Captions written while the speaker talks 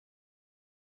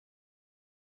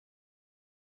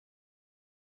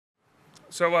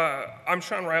I'm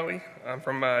Shawn Riley. I'm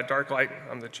from DarkLight.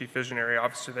 I'm the Chief Visionary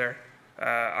Officer there.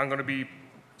 I'm going to be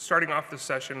starting off this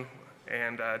session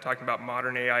and talking about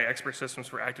modern AI expert systems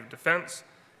for active defense.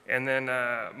 And then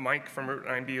Mike from Route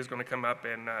 9B is going to come up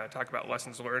and talk about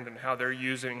lessons learned and how they're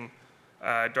using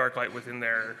DarkLight within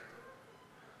their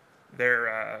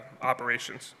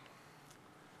operations.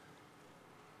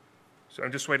 So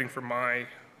I'm just waiting for my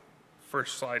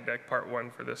first slide deck, part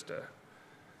one, for this to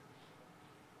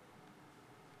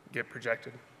get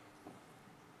projected.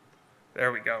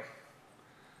 There we go.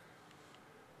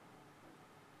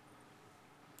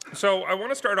 So I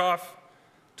want to start off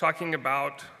talking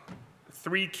about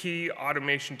three key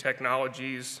automation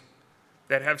technologies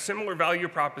that have similar value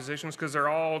propositions because they're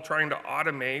all trying to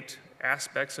automate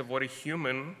aspects of what a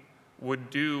human would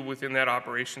do within that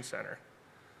operation center.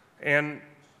 And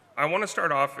I want to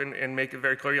start off and make it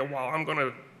very clear, while I'm going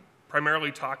to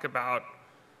primarily talk about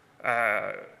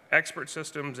expert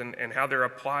systems and how they're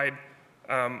applied,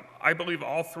 I believe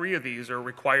all three of these are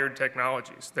required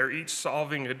technologies. They're each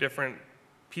solving a different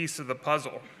piece of the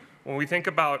puzzle. When we think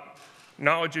about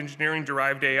knowledge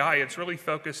engineering-derived AI, it's really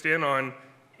focused in on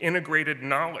integrated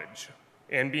knowledge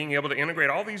and being able to integrate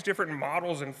all these different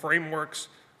models and frameworks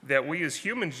that we as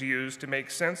humans use to make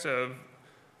sense of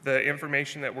the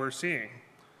information that we're seeing.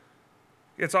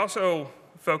 It's also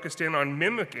focused in on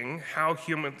mimicking how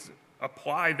humans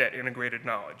apply that integrated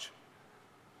knowledge.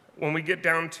 When we get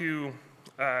down to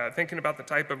thinking about the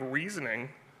type of reasoning,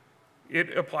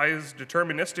 it applies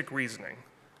deterministic reasoning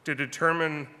to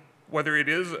determine whether it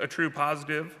is a true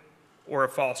positive or a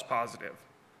false positive.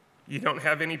 You don't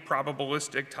have any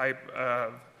probabilistic type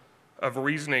of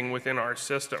reasoning within our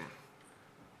system.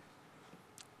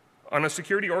 On a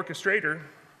security orchestrator,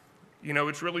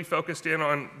 it's really focused in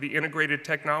on the integrated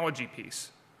technology piece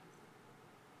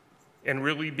and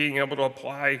really being able to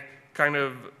apply kind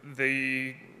of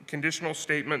the conditional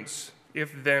statements,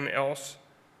 if, then, else,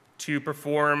 to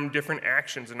perform different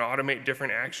actions and automate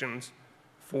different actions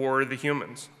for the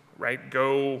humans, right?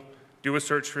 Go do a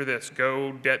search for this,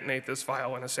 go detonate this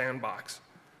file in a sandbox.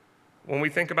 When we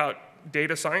think about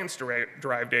data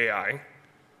science-derived AI,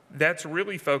 that's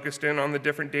really focused in on the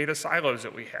different data silos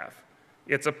that we have.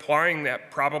 It's applying that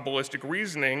probabilistic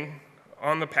reasoning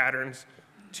on the patterns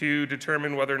to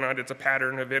determine whether or not it's a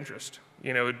pattern of interest.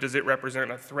 Does it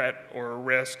represent a threat or a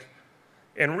risk?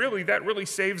 And really, that really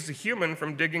saves the human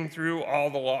from digging through all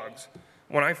the logs.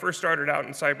 When I first started out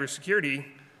in cybersecurity,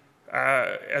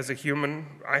 as a human,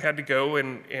 I had to go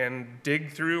and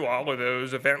dig through all of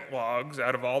those event logs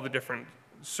out of all the different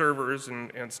servers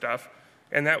and stuff.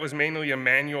 And that was mainly a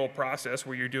manual process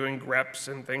where you're doing greps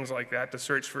and things like that to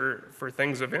search for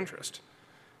things of interest.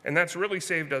 And that's really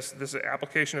saved us, this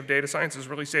application of data science has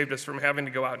really saved us from having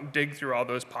to go out and dig through all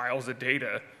those piles of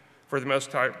data for the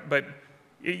most part. But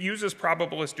it uses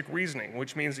probabilistic reasoning,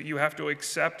 which means that you have to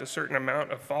accept a certain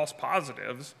amount of false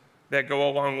positives that go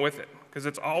along with it, because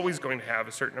it's always going to have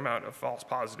a certain amount of false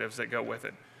positives that go with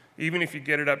it. Even if you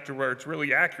get it up to where it's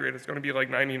really accurate, it's going to be like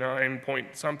 99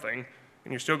 point something,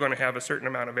 and you're still going to have a certain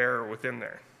amount of error within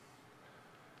there.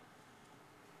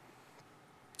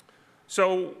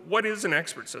 So what is an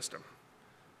expert system?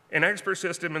 An expert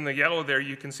system, in the yellow there,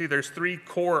 you can see there's three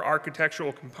core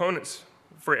architectural components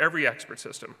for every expert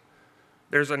system.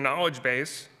 There's a knowledge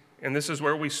base, and this is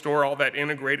where we store all that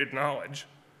integrated knowledge.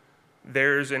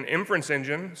 There's an inference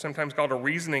engine, sometimes called a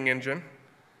reasoning engine,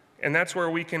 and that's where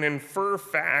we can infer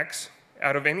facts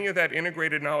out of any of that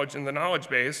integrated knowledge in the knowledge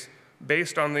base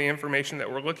based on the information that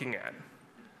we're looking at.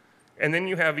 And then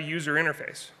you have a user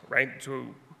interface, right,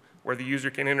 where the user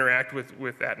can interact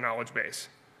with that knowledge base.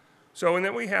 And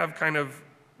then we have kind of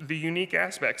the unique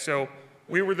aspects. So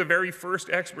we were the very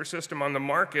first expert system on the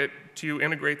market to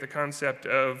integrate the concept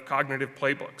of cognitive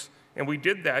playbooks. And we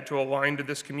did that to align to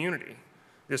this community.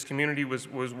 This community was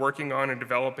working on and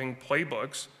developing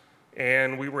playbooks,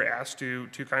 and we were asked to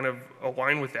kind of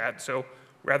align with that. So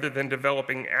rather than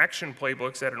developing action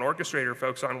playbooks that an orchestrator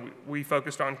focused on, we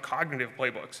focused on cognitive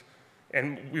playbooks.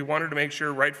 And we wanted to make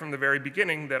sure right from the very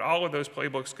beginning that all of those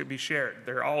playbooks could be shared.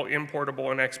 They're all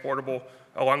importable and exportable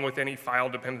along with any file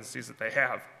dependencies that they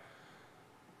have.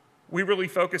 We really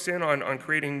focus in on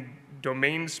creating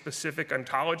domain-specific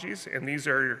ontologies, and these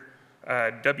are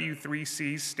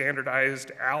W3C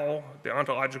standardized OWL, the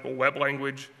ontological web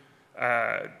language,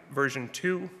 version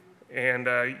 2, and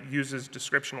uses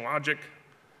description logic.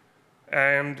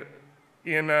 And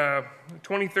in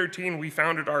 2013, we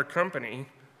founded our company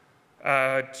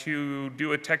to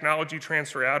do a technology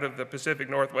transfer out of the Pacific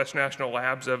Northwest National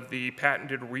Labs of the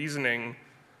patented reasoning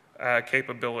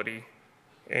capability.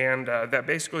 And that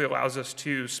basically allows us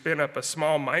to spin up a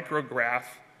small micrograph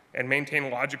and maintain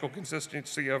logical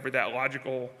consistency over that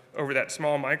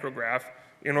small micrograph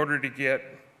in order to get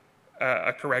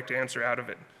a correct answer out of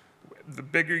it. The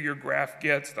bigger your graph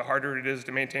gets, the harder it is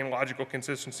to maintain logical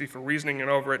consistency for reasoning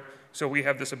over it, so we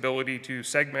have this ability to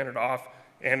segment it off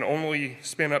and only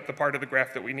spin up the part of the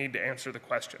graph that we need to answer the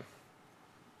question.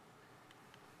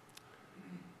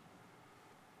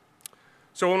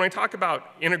 So when I talk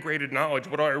about integrated knowledge,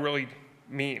 what do I really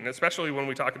mean, especially when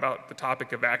we talk about the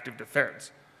topic of active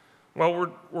defense? Well,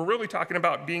 we're really talking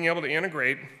about being able to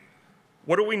integrate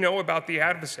what do we know about the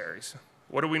adversaries?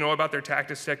 What do we know about their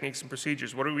tactics, techniques, and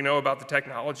procedures? What do we know about the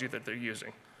technology that they're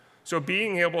using? So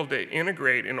being able to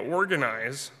integrate and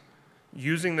organize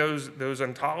using those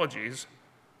ontologies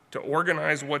to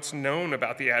organize what's known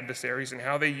about the adversaries and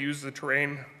how they use the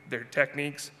terrain, their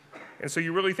techniques. And so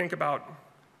you really think about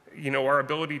our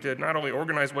ability to not only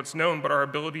organize what's known, but our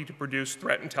ability to produce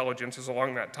threat intelligence is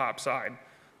along that top side.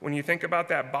 When you think about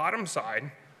that bottom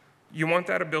side, you want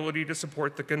that ability to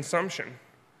support the consumption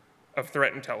of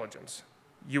threat intelligence.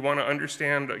 You want to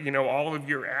understand, all of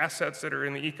your assets that are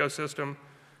in the ecosystem.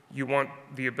 You want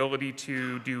the ability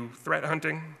to do threat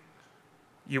hunting.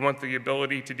 You want the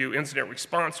ability to do incident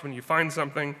response when you find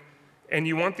something. And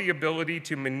you want the ability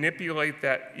to manipulate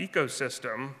that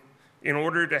ecosystem in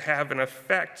order to have an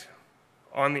effect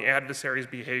on the adversary's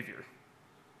behavior.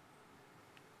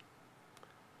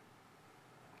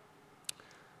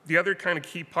 The other kind of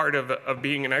key part of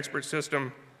being an expert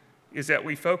system is that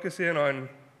we focus in on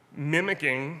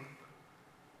mimicking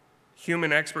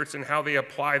human experts and how they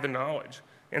apply the knowledge.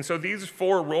 And so these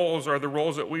 4 roles are the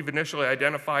roles that we've initially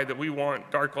identified that we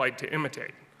want DarkLight to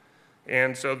imitate.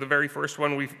 And so the very first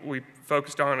one we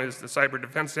focused on is the cyber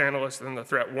defense analyst, then the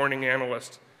threat warning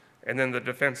analyst, and then the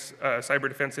cyber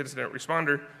defense incident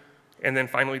responder, and then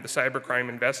finally the cybercrime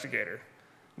investigator.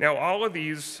 Now all of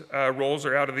these roles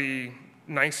are out of the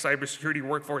NICE cybersecurity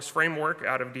workforce framework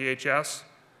out of DHS,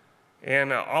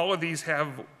 and all of these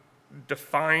have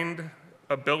defined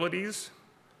abilities,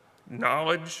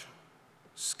 knowledge,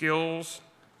 skills,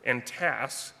 and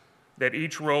tasks that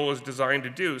each role is designed to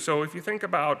do. So if you think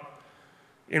about,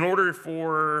 in order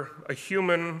for a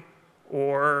human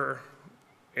or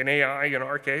an AI in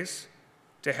our case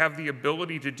to have the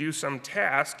ability to do some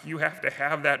task, you have to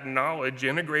have that knowledge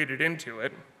integrated into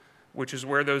it, which is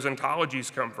where those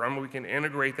ontologies come from. We can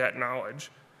integrate that knowledge.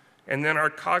 And then our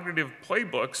cognitive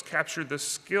playbooks capture the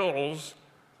skills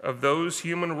of those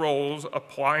human roles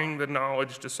applying the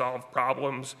knowledge to solve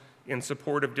problems in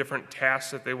support of different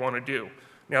tasks that they want to do.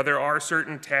 Now, there are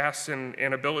certain tasks and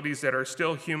abilities that are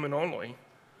still human only,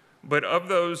 but of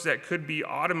those that could be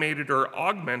automated or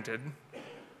augmented,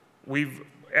 we've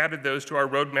added those to our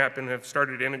roadmap and have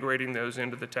started integrating those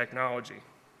into the technology.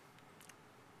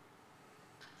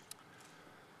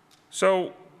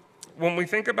 So when we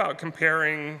think about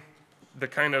comparing the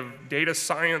kind of data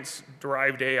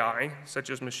science-derived AI, such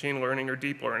as machine learning or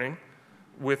deep learning,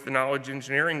 with the knowledge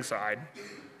engineering side,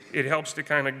 it helps to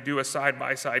kind of do a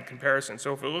side-by-side comparison.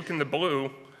 So if we look in the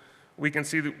blue, we can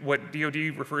see what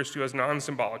DoD refers to as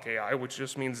non-symbolic AI, which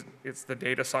just means it's the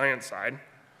data science side.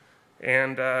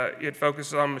 And it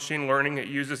focuses on machine learning. It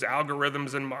uses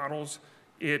algorithms and models.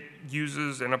 It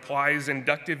uses and applies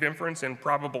inductive inference and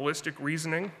probabilistic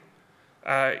reasoning.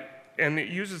 And it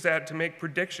uses that to make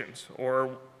predictions,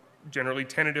 or generally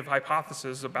tentative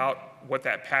hypotheses about what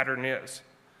that pattern is.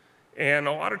 And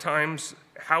a lot of times,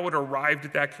 how it arrived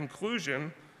at that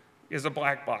conclusion is a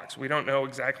black box. We don't know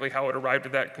exactly how it arrived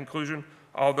at that conclusion,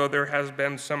 although there has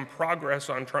been some progress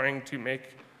on trying to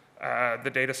make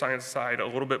the data science side a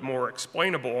little bit more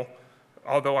explainable,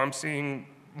 although I'm seeing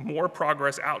more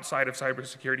progress outside of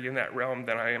cybersecurity in that realm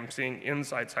than I am seeing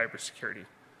inside cybersecurity.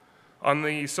 On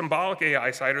the symbolic AI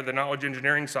side, or the knowledge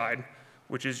engineering side,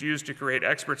 which is used to create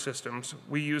expert systems,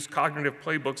 we use cognitive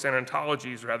playbooks and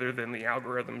ontologies rather than the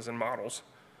algorithms and models.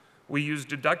 We use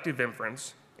deductive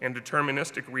inference and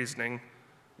deterministic reasoning,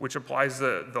 which applies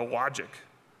the logic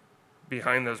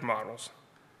behind those models.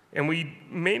 And we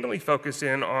mainly focus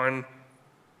in on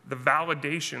the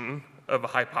validation of a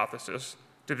hypothesis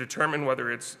to determine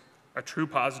whether it's a true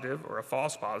positive or a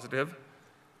false positive,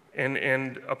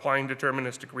 and applying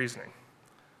deterministic reasoning.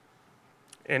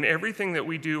 And everything that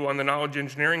we do on the knowledge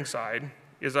engineering side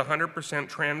is 100%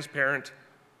 transparent,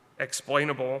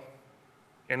 explainable,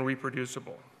 and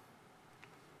reproducible.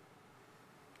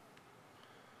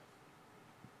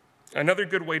 Another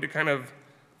good way to kind of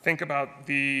think about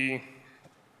the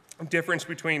difference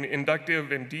between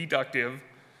inductive and deductive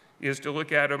is to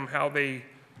look at them, how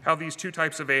these two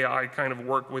types of AI kind of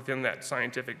work within that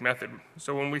scientific method.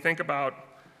 So when we think about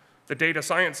the data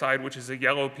science side, which is the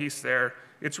yellow piece there,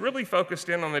 it's really focused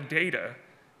in on the data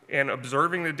and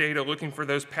observing the data, looking for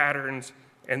those patterns,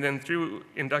 and then through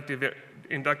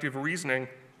inductive reasoning,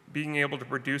 being able to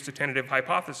produce a tentative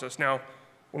hypothesis. Now,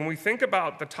 when we think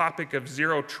about the topic of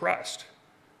zero trust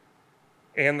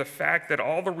and the fact that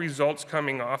all the results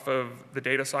coming off of the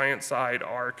data science side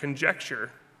are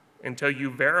conjecture until you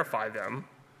verify them,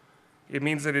 it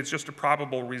means that it's just a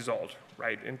probable result,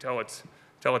 right, until it's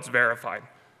verified.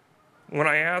 When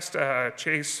I asked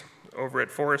Chase over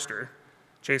at Forrester,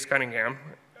 Chase Cunningham,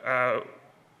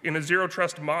 in a zero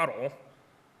trust model,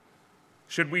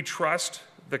 should we trust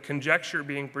the conjecture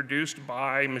being produced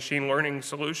by machine learning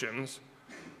solutions,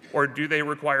 or do they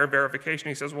require verification?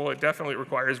 He says, well, it definitely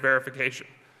requires verification.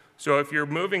 So if you're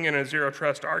moving in a zero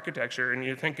trust architecture and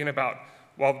you're thinking about,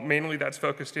 well, mainly that's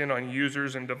focused in on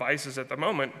users and devices at the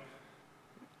moment,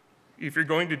 if you're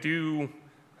going to do,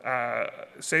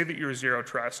 say that you're zero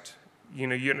trust, you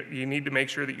need to make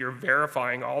sure that you're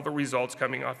verifying all the results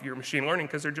coming off your machine learning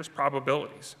because they're just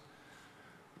probabilities.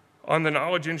 On the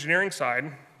knowledge engineering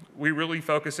side, we really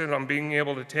focus in on being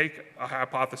able to take a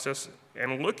hypothesis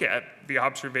and look at the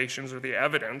observations or the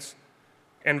evidence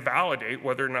and validate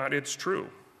whether or not it's true.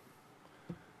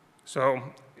 So,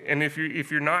 and if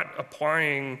you're not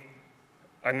applying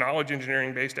a knowledge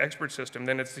engineering-based expert system,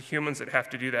 then it's the humans that have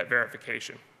to do that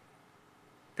verification,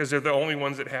 because they're the only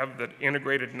ones that have the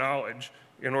integrated knowledge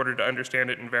in order to understand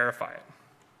it and verify it.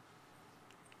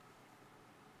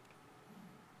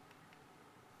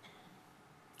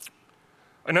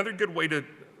 Another good way to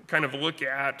kind of look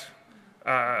at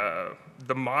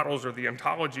the models or the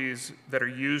ontologies that are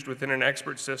used within an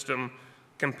expert system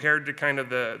compared to kind of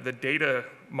the data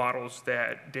models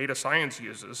that data science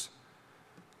uses.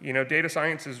 Data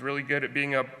science is really good at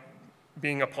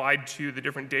being applied to the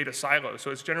different data silos.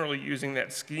 So it's generally using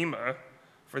that schema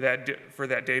for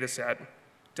that data set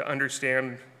to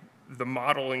understand the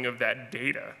modeling of that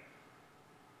data.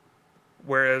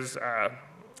 Whereas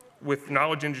with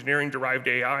knowledge engineering-derived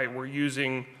AI, we're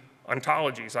using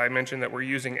ontologies. I mentioned that we're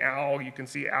using OWL. You can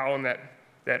see OWL in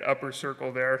that upper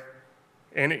circle there.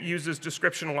 And it uses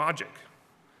description logic.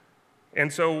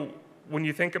 And so when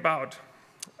you think about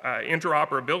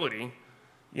interoperability,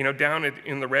 down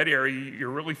in the red area,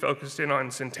 you're really focused in on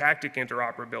syntactic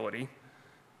interoperability.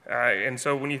 And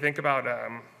so when you think about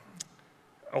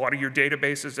a lot of your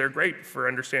databases, they're great for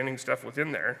understanding stuff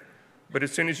within there. But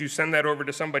as soon as you send that over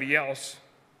to somebody else,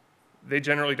 they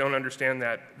generally don't understand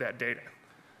that data.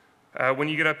 When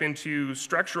you get up into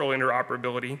structural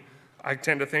interoperability, I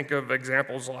tend to think of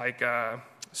examples like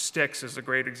sticks is a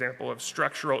great example of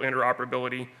structural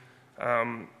interoperability.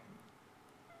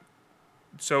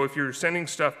 So if you're sending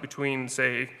stuff between,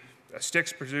 say, a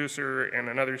sticks producer and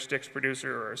another sticks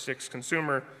producer or a sticks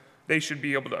consumer, they should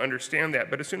be able to understand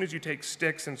that. But as soon as you take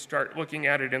sticks and start looking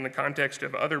at it in the context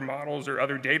of other models or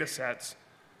other data sets,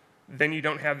 then you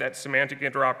don't have that semantic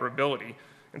interoperability.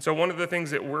 And so one of the things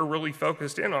that we're really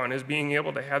focused in on is being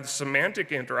able to have semantic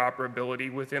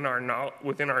interoperability within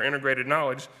our integrated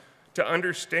knowledge to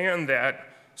understand that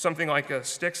something like a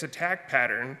sticks attack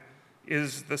pattern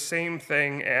is the same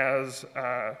thing as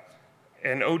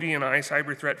an ODNI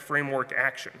cyber threat framework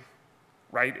action,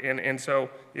 right? And so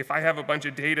if I have a bunch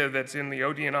of data that's in the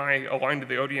ODNI, aligned to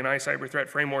the ODNI cyber threat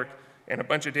framework, and a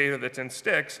bunch of data that's in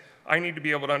sticks, I need to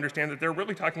be able to understand that they're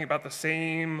really talking about the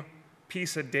same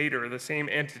piece of data or the same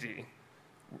entity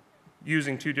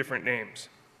using two different names.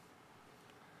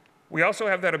 We also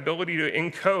have that ability to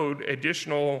encode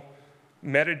additional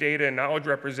metadata and knowledge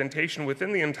representation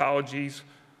within the ontologies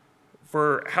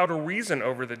for how to reason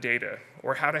over the data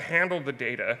or how to handle the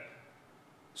data.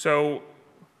 So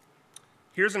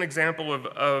here's an example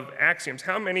of axioms.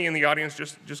 How many in the audience,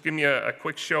 just give me a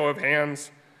quick show of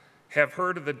hands, have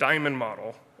heard of the diamond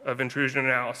model of intrusion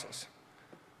analysis?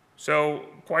 So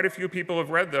quite a few people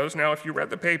have read those. Now, if you read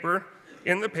the paper,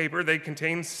 in the paper they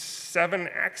contain 7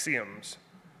 axioms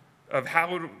of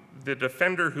how the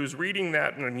defender who's reading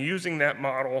that and using that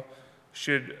model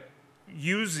should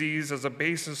use these as a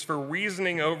basis for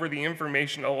reasoning over the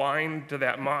information aligned to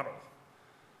that model.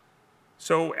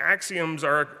 So axioms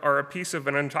are a piece of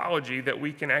an ontology that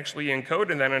we can actually encode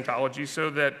in that ontology so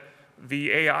that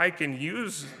the AI can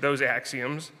use those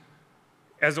axioms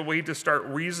as a way to start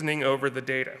reasoning over the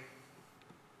data.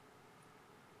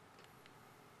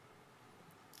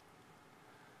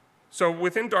 So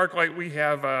within DarkLight, we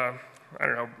have,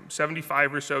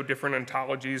 75 or so different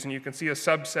ontologies, and you can see a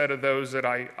subset of those that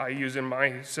I use in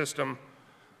my system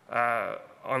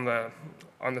on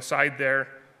the side there.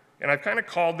 And I've kind of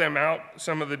called them out,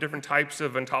 some of the different types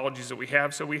of ontologies that we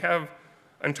have. So we have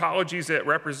ontologies that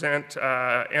represent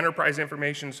enterprise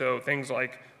information, so things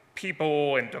like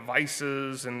people and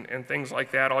devices and things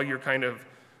like that, all your kind of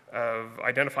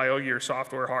identify all your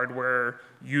software, hardware,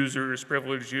 users,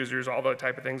 privileged users, all that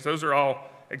type of things. Those are all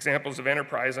examples of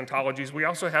enterprise ontologies. We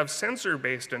also have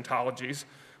sensor-based ontologies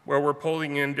where we're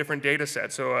pulling in different data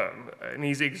sets. So an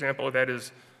easy example of that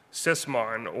is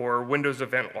Sysmon or Windows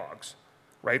event logs,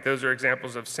 right? Those are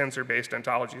examples of sensor-based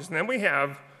ontologies. And then we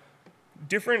have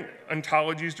different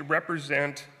ontologies to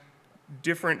represent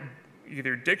different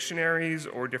either dictionaries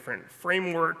or different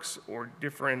frameworks or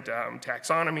different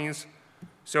taxonomies.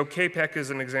 So KPEC is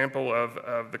an example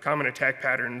of the common attack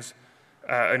patterns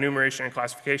enumeration and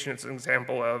classification. It's an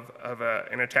example of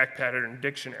an attack pattern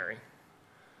dictionary,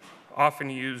 often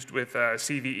used with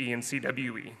CVE and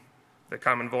CWE, the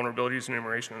common vulnerabilities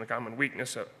enumeration and the common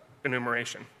weakness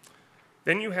enumeration.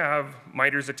 Then you have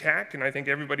MITRE's attack, and I think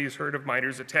everybody's heard of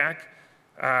MITRE's attack,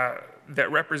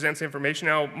 that represents information.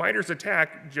 Now, MITRE's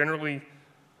attack generally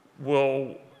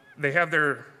they have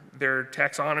their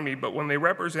taxonomy, but when they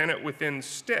represent it within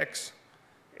sticks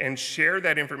and share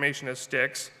that information as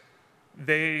sticks,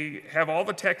 they have all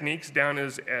the techniques down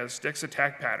as sticks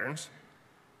attack patterns,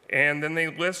 and then they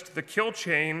list the kill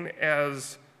chain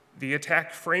as the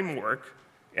attack framework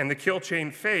and the kill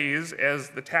chain phase as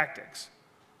the tactics.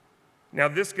 Now,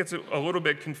 this gets a little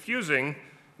bit confusing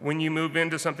when you move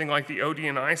into something like the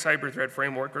ODNI cyber threat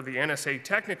framework or the NSA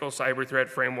technical cyber threat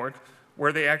framework,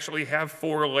 where they actually have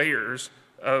 4 layers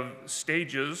of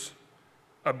stages,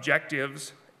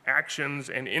 objectives, actions,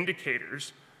 and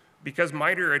indicators, because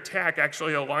MITRE attack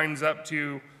actually aligns up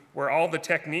to where all the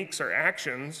techniques are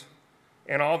actions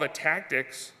and all the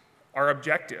tactics are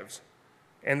objectives.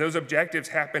 And those objectives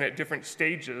happen at different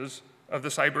stages of the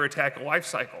cyber attack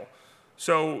lifecycle.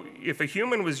 So if a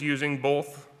human was using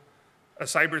both a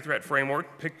cyber threat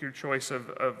framework, pick your choice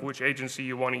of which agency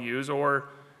you want to use,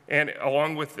 and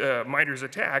along with MITRE's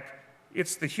attack,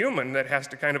 it's the human that has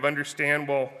to kind of understand,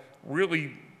 well,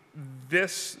 really,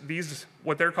 these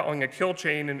what they're calling a kill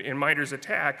chain in MITRE's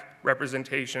attack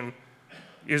representation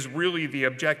is really the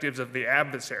objectives of the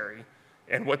adversary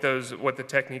and what the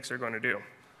techniques are going to do.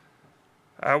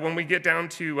 When we get down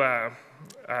to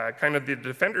kind of the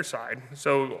defender side,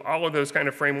 so all of those kind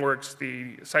of frameworks,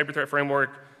 the cyber threat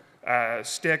framework,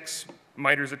 STIX,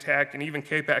 MITRE's attack, and even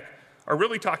KPEC are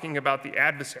really talking about the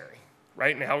adversary,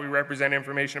 right, and how we represent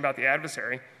information about the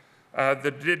adversary.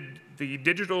 The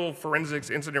Digital Forensics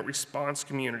Incident Response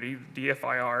Community,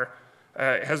 DFIR,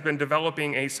 has been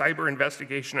developing a cyber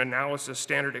investigation analysis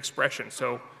standard expression.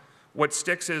 So what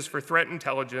STIX is for threat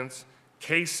intelligence,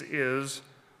 CASE is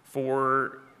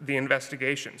for the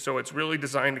investigation. So it's really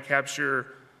designed to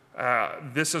capture,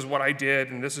 this is what I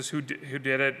did, and this is who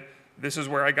did it. This is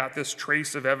where I got this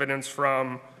trace of evidence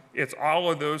from. It's all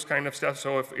of those kind of stuff.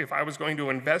 So if I was going to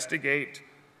investigate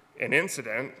an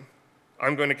incident,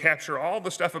 I'm going to capture all the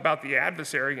stuff about the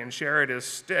adversary and share it as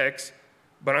STIX,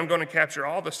 but I'm going to capture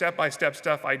all the step-by-step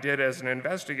stuff I did as an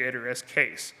investigator as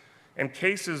CASE. And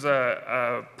CASE is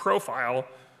a profile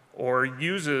or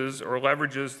uses or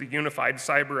leverages the unified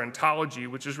cyber ontology,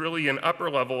 which is really an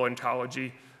upper-level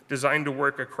ontology designed to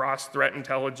work across threat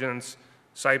intelligence,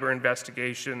 cyber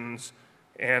investigations,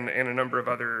 and a number of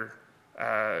other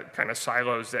kind of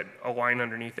silos that align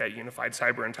underneath that unified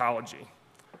cyber ontology.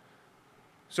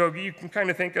 So you can kind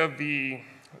of think of the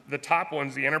top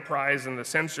ones, the enterprise and the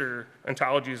sensor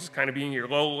ontologies, as kind of being your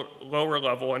lower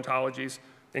level ontologies.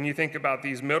 Then you think about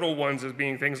these middle ones as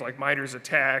being things like MITRE's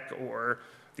attack or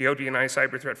the ODNI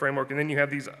cyber threat framework. And then you have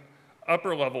these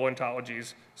upper level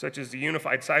ontologies, such as the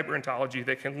unified cyber ontology,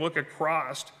 that can look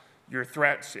across your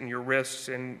threats and your risks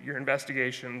and your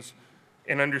investigations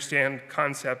and understand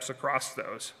concepts across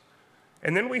those.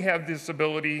 And then we have this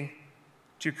ability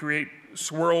to create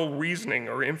swirl reasoning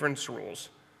or inference rules,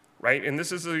 right? And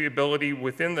this is the ability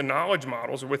within the knowledge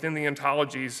models or within the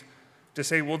ontologies to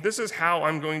say, well, this is how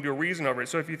I'm going to reason over it.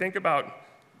 So if you think about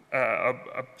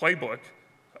a playbook,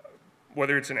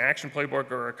 whether it's an action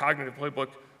playbook or a cognitive playbook,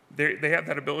 they have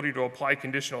that ability to apply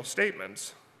conditional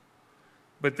statements.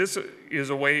 But this is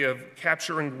a way of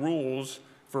capturing rules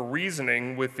for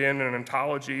reasoning within an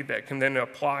ontology that can then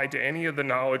apply to any of the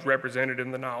knowledge represented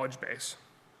in the knowledge base.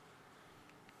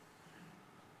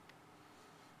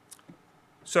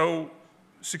 So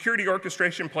security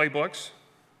orchestration playbooks,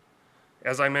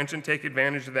 as I mentioned, take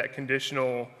advantage of that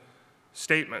conditional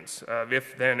statements of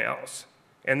if, then, else.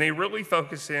 And they really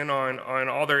focus in on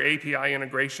all their API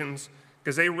integrations,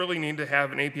 because they really need to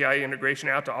have an API integration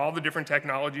out to all the different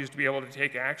technologies to be able to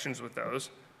take actions with those.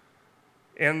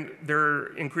 And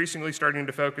they're increasingly starting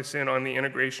to focus in on the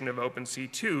integration of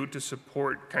OpenC2 to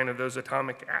support kind of those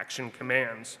atomic action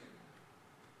commands.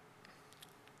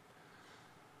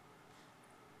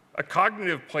 A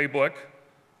cognitive playbook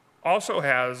also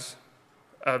has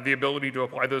the ability to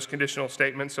apply those conditional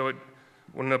statements. So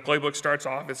when the playbook starts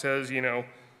off, it says, you know,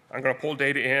 I'm going to pull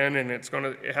data in, and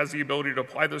it has the ability to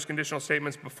apply those conditional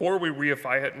statements before we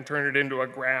reify it and turn it into a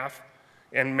graph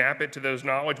and map it to those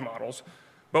knowledge models.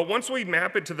 But once we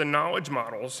map it to the knowledge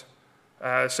models,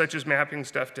 such as mapping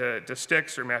stuff to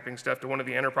sticks or mapping stuff to one of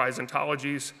the enterprise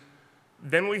ontologies,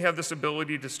 then we have this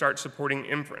ability to start supporting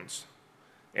inference.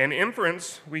 And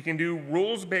inference, we can do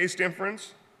rules-based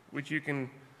inference, which you can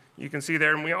see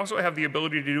there, and we also have the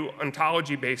ability to do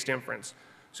ontology-based inference.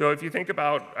 So if you think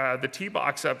about the T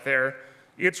box up there,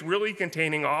 it's really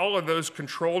containing all of those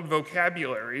controlled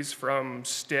vocabularies from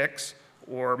sticks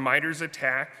or MITRE's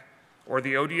attack or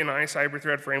the ODNI cyber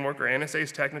threat framework or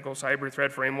NSA's technical cyber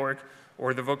threat framework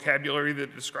or the vocabulary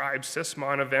that describes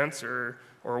sysmon events or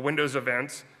Windows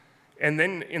events. And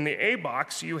then in the A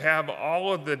box, you have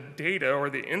all of the data or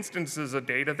the instances of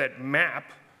data that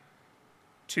map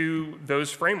to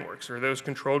those frameworks or those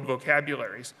controlled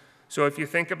vocabularies. So if you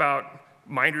think about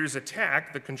MITRE's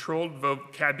attack, the controlled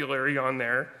vocabulary on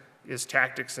there is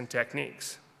tactics and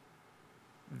techniques.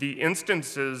 The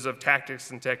instances of tactics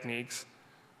and techniques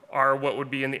are what would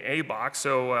be in the A box.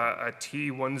 So a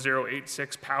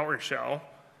T1086 PowerShell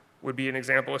would be an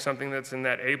example of something that's in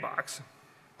that A box.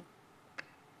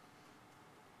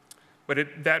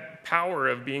 But that power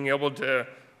of being able to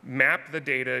map the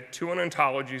data to an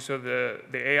ontology so the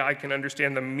AI can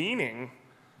understand the meaning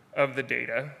of the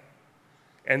data,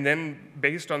 and then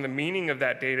based on the meaning of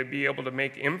that data, be able to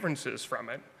make inferences from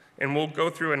it. And we'll go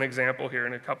through an example here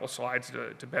in a couple slides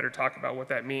to better talk about what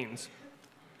that means.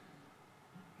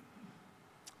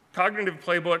 Cognitive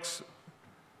playbooks,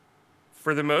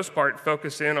 for the most part,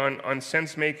 focus in on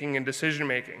sense-making and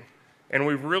decision-making. And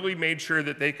we've really made sure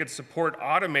that they could support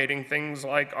automating things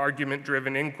like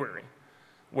argument-driven inquiry,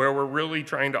 where we're really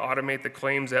trying to automate the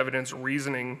claims, evidence,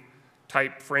 reasoning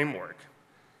type framework.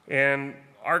 And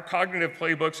our cognitive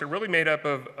playbooks are really made up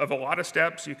of a lot of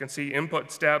steps. You can see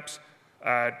input steps,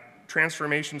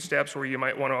 transformation steps where you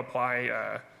might want to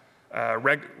apply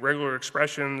regular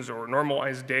expressions or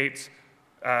normalized dates,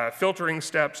 filtering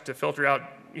steps to filter out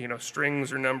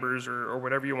strings or numbers or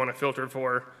whatever you want to filter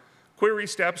for, query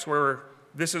steps where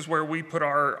this is where we put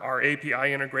our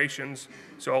API integrations.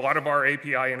 So a lot of our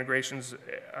API integrations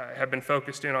have been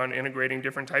focused in on integrating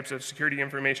different types of security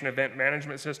information event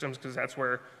management systems because that's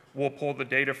where we'll pull the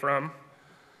data from.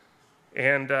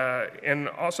 And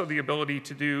also the ability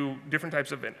to do different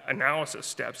types of analysis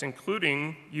steps,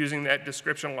 including using that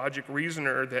description logic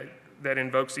reasoner that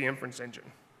invokes the inference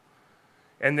engine.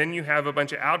 And then you have a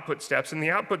bunch of output steps, and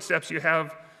the output steps you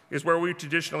have is where we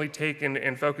traditionally take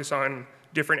and focus on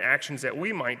different actions that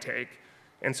we might take.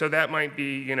 And so that might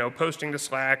be, posting to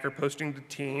Slack or posting to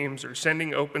Teams or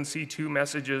sending OpenC2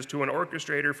 messages to an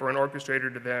orchestrator for an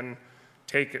orchestrator to then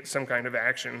take some kind of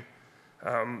action,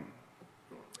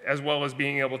 as well as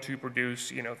being able to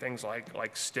produce, things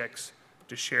like sticks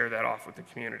to share that off with the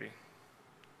community.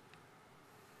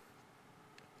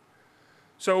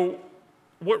 So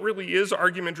what really is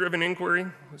argument-driven inquiry,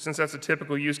 since that's a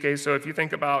typical use case? So if you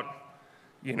think about,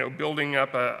 building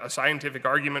up a scientific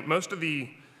argument, most of the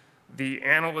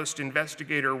analyst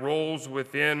investigator roles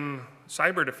within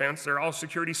cyber defense, they're all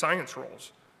security science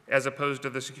roles, as opposed to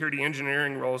the security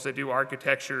engineering roles that do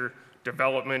architecture,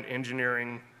 development,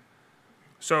 engineering.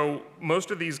 So most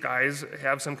of these guys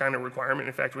have some kind of requirement.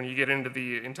 In fact, when you get into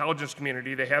the intelligence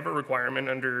community, they have a requirement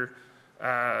under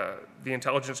the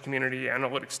intelligence community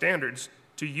analytic standards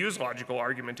to use logical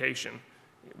argumentation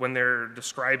when they're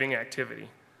describing activity.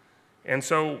 And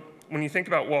so when you think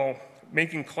about,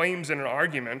 making claims in an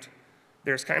argument,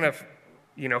 there's kind of,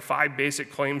 5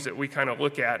 basic claims that we kind of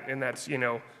look at, and that's,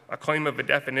 a claim of a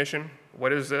definition.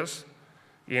 What is this?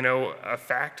 A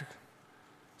fact.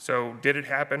 So did it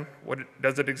happen?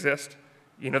 Does it exist?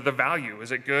 The value,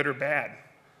 is it good or bad?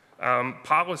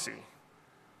 Policy.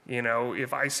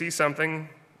 If I see something,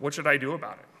 what should I do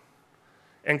about it?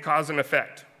 And cause and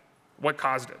effect. What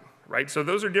caused it, right? So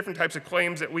those are different types of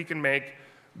claims that we can make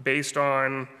based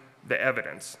on the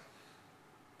evidence.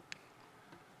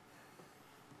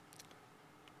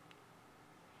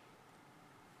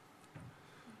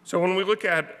 So when we look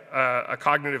at a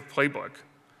cognitive playbook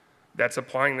that's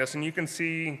applying this, and you can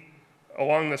see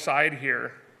along the side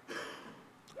here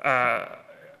a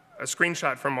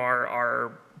screenshot from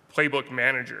our playbook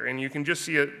manager, and you can just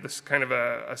see this kind of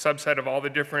a subset of all the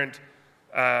different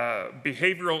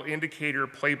behavioral indicator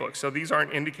playbooks. So these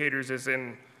aren't indicators as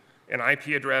in an IP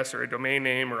address or a domain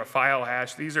name or a file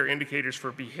hash. These are indicators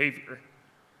for behavior.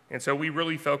 And so we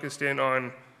really focused in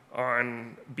on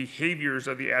behaviors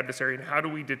of the adversary and how do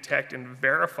we detect and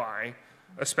verify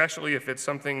especially if it's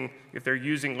something, if they're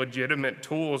using legitimate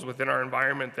tools within our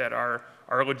environment that our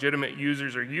legitimate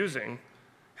users are using.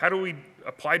 How do we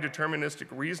apply deterministic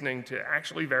reasoning to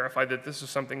actually verify that this is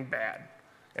something bad?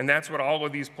 And that's what all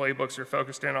of these playbooks are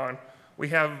focused in on. We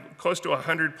have close to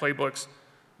 100 playbooks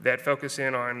that focus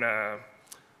in on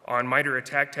MITRE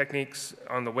attack techniques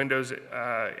on the Windows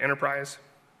enterprise.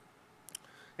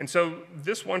 And so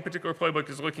this one particular playbook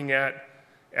is looking at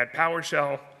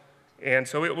PowerShell, and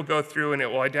so it will go through and it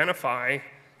will identify,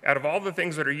 out of all the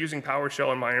things that are using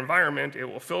PowerShell in my environment, it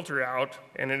will filter out,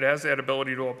 and it has that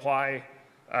ability to apply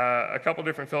a couple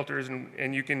different filters,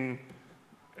 and you can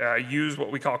use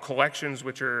what we call collections,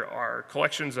 which are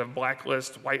collections of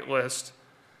blacklist, whitelist,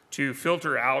 to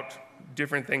filter out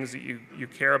different things that you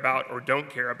care about or don't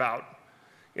care about.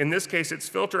 In this case, it's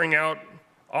filtering out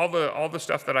all the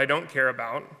stuff that I don't care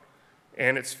about,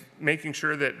 and it's making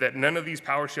sure that none of these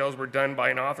PowerShells were done by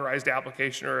an authorized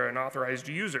application or an authorized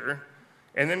user,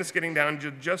 and then it's getting down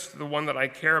to just the one that I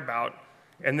care about,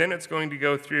 and then it's going to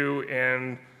go through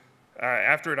and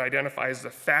after it identifies the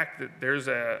fact that there's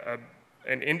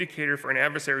an indicator for an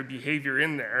adversary behavior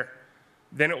in there,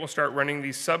 then it will start running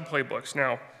these sub-playbooks.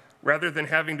 Now, rather than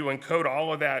having to encode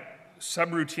all of that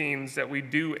subroutines that we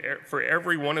do for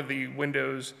every one of the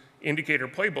Windows indicator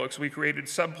playbooks, we created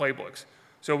sub-playbooks.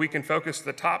 So we can focus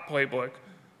the top playbook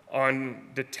on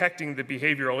detecting the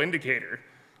behavioral indicator,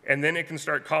 and then it can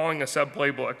start calling a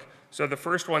sub-playbook. So the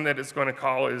first one that it's going to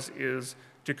call is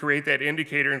to create that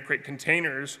indicator and create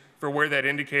containers for where that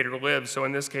indicator lives. So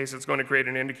in this case, it's going to create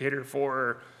an indicator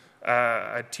for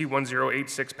a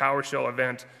T1086 PowerShell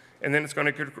event, and then it's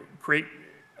going to create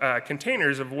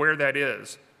containers of where that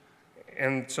is.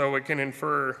 And so it can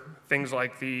infer things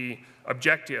like the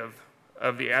objective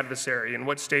of the adversary and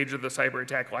what stage of the cyber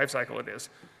attack lifecycle it is.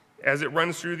 As it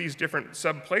runs through these different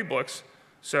sub-playbooks,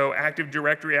 so Active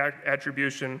Directory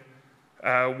attribution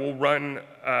will run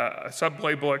a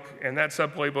sub-playbook, and that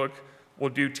sub-playbook will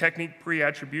do technique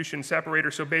pre-attribution separator.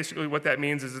 So basically what that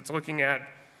means is it's looking at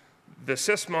the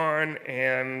sysmon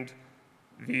and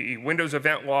the Windows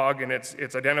event log, and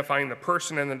it's identifying the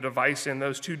person and the device in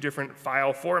those two different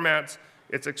file formats.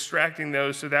 It's extracting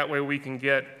those so that way we can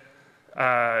get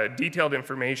detailed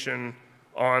information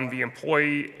on the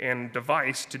employee and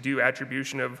device to do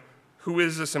attribution of who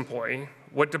is this employee,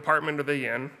 what department are they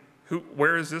in,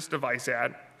 where is this device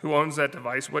at, who owns that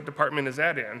device, what department is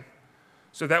that in.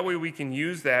 So that way we can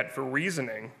use that for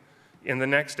reasoning in the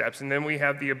next steps. And then we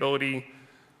have the ability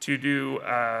to do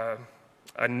a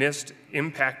NIST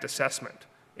impact assessment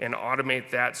and automate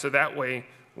that. So that way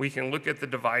we can look at the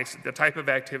device, the type of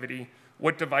activity,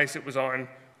 what device it was on,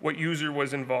 what user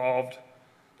was involved,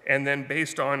 and then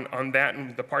based on that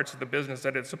and the parts of the business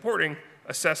that it's supporting,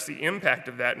 assess the impact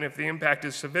of that. And if the impact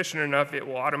is sufficient enough, it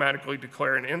will automatically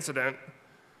declare an incident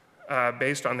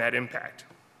based on that impact.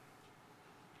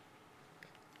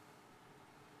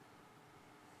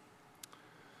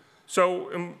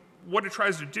 So what it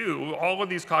tries to do, all of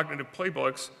these cognitive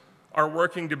playbooks are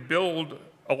working to build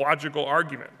a logical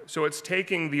argument. So it's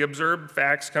taking the observed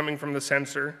facts coming from the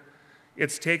sensor,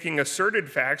 it's taking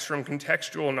asserted facts from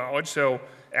contextual knowledge. So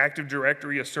Active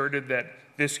Directory asserted that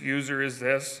this user is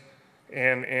this,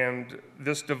 and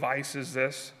this device is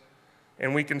this.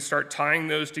 And we can start tying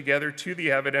those together to the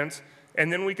evidence,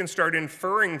 and then we can start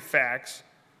inferring facts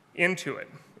into it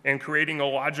and creating a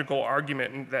logical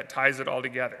argument that ties it all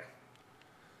together.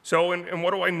 So, and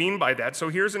what do I mean by that? So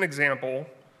here's an example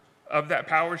of that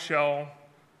PowerShell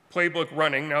playbook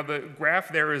running. Now the graph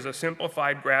there is a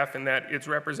simplified graph in that it's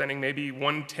representing maybe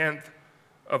 1/10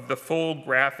 of the full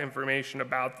graph information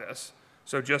about this.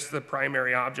 So just the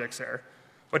primary objects there.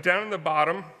 But down in the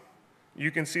bottom,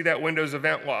 you can see that Windows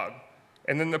event log.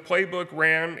 And then the playbook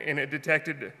ran and it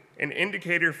detected an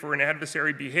indicator for an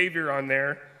adversary behavior on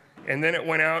there. And then it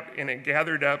went out and it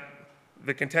gathered up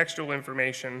the contextual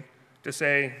information to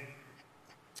say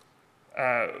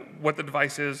what the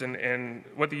device is and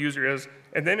what the user is.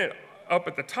 And then up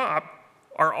at the top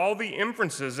are all the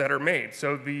inferences that are made.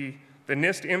 So the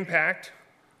NIST impact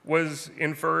was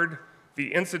inferred,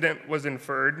 the incident was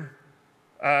inferred,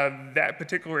 that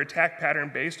particular attack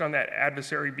pattern based on that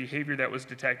adversary behavior that was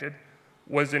detected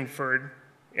was inferred.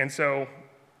 And so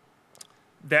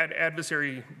that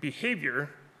adversary behavior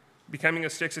becoming a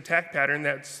STIX attack pattern,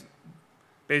 that's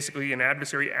basically an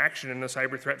adversary action in the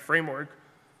cyber threat framework.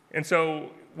 And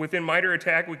so within MITRE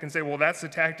attack, we can say, well, that's the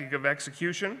tactic of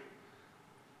execution.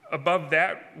 Above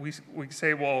that, we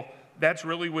say, well, that's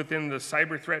really within the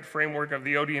cyber threat framework of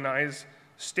the OD&I's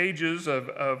stages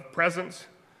of presence.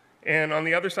 And on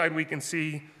the other side, we can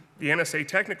see the NSA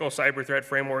technical cyber threat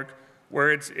framework,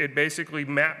 where it basically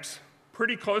maps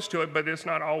pretty close to it, but it's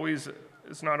not always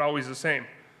the same.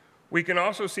 We can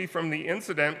also see from the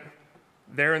incident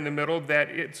there in the middle that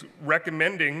it's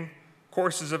recommending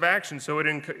courses of action. So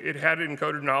it had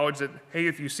encoded knowledge that, hey,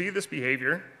 if you see this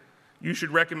behavior, you should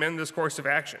recommend this course of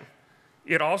action.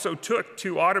 It also took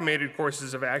 2 automated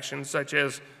courses of action, such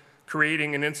as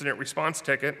creating an incident response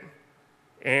ticket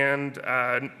and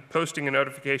posting a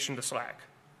notification to Slack.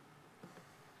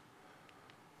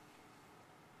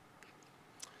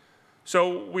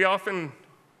 So we often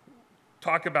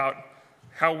talk about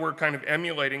how we're kind of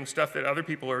emulating stuff that other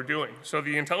people are doing. So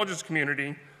the intelligence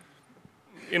community,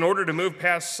 in order to move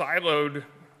past silos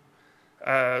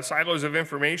of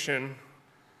information,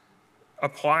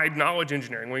 applied knowledge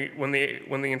engineering. When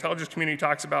the intelligence community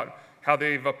talks about how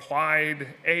they've applied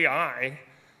AI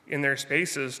in their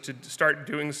spaces to start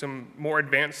doing some more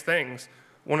advanced things,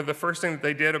 one of the first things that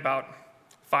they did about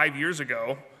 5 years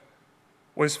ago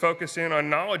was focus in on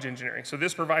knowledge engineering. So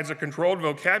this provides a controlled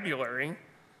vocabulary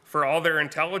for all their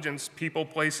intelligence, people,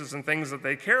 places, and things that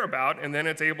they care about, and then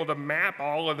it's able to map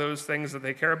all of those things that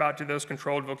they care about to those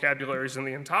controlled vocabularies in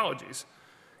the ontologies.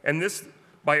 And this,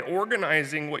 by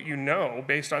organizing what you know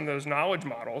based on those knowledge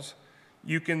models,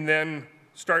 you can then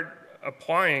start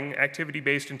applying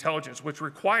activity-based intelligence, which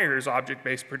requires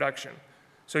object-based production.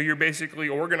 So you're basically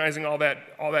organizing all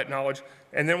that knowledge,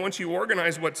 and then once you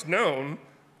organize what's known,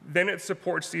 then it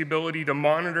supports the ability to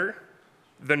monitor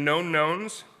the known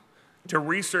knowns, to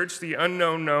research the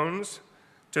unknown knowns,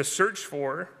 to search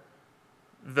for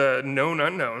the known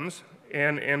unknowns,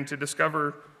 and to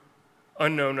discover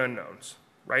unknown unknowns,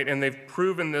 right? And they've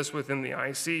proven this within the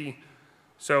IC.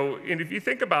 So, and if you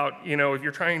think about,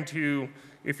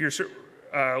 if you're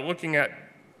looking at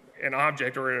an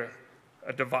object or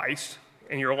a device,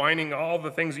 and you're aligning all the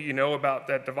things that you know about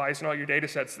that device and all your data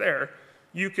sets there,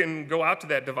 you can go out to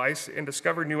that device and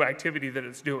discover new activity that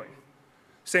it's doing.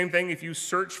 Same thing, if you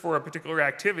search for a particular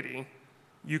activity,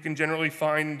 you can generally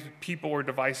find people or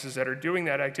devices that are doing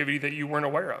that activity that you weren't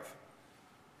aware of.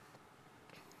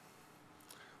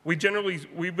 We've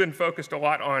been focused a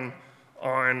lot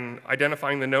on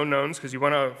identifying the known knowns, because you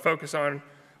want to focus on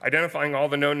identifying all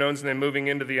the known knowns and then moving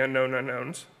into the unknown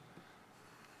unknowns.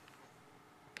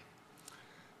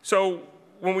 So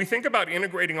when we think about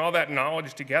integrating all that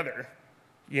knowledge together,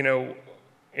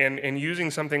 and using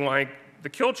something like the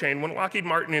kill chain, when Lockheed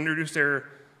Martin introduced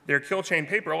their kill chain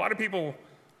paper, a lot of people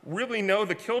really know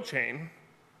the kill chain,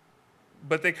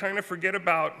 but they kind of forget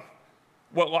about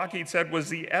what Lockheed said was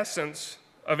the essence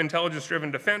of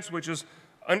intelligence-driven defense, which is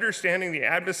understanding the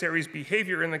adversary's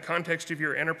behavior in the context of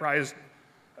your enterprise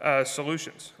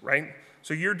solutions, right?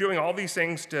 So you're doing all these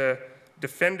things to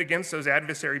defend against those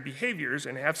adversary behaviors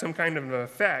and have some kind of an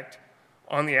effect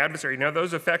on the adversary. Now,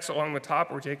 those effects along the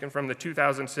top were taken from the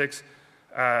 2006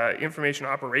 information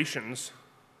operations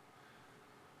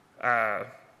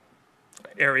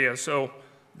area, so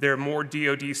they're more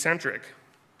DoD-centric.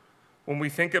 When we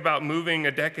think about moving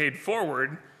a decade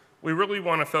forward, we really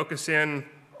want to focus in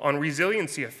on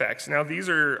resiliency effects. Now, these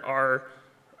are our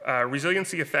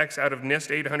resiliency effects out of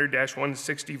NIST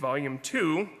 800-160 Volume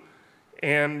 2,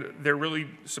 and they're really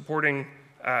supporting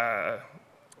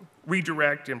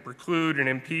redirect and preclude and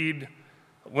impede,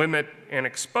 limit, and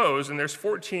expose, and there's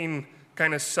 14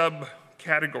 kind of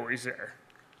subcategories there.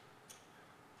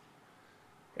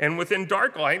 And within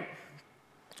DarkLight,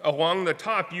 along the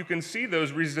top, you can see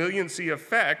those resiliency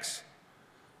effects,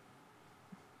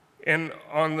 and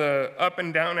on the up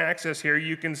and down axis here,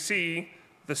 you can see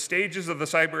the stages of the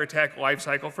cyber attack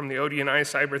lifecycle from the ODNI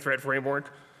cyber threat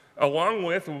framework. Along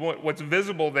with what's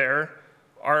visible there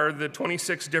are the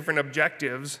 26 different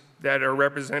objectives that are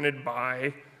represented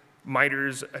by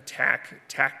MITRE's attack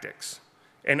tactics.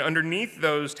 And underneath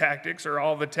those tactics are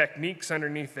all the techniques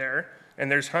underneath there, and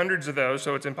there's hundreds of those,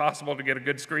 so it's impossible to get a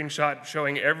good screenshot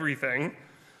showing everything.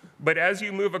 But as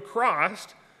you move across,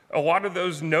 a lot of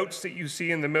those notes that you see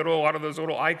in the middle, a lot of those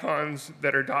little icons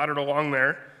that are dotted along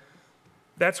there,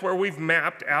 that's where we've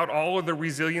mapped out all of the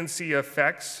resiliency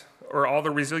effects or all the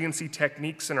resiliency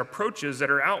techniques and approaches that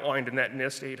are outlined in that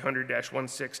NIST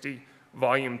 800-160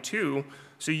 Volume 2,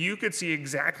 so you could see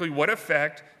exactly what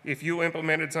effect, if you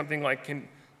implemented something like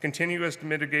continuous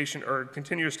mitigation or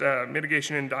continuous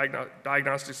mitigation and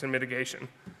diagnostics and mitigation,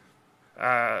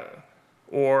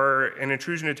 or an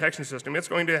intrusion detection system, it's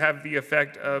going to have the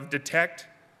effect of detect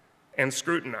and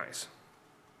scrutinize,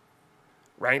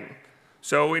 right?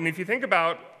 So, and if you think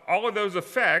about all of those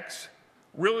effects,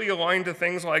 really aligned to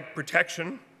things like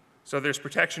protection. So there's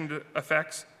protection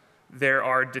effects, there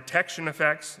are detection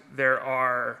effects, there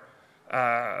are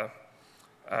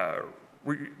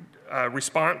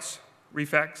response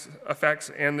effects,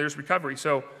 and there's recovery.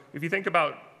 So if you think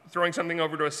about throwing something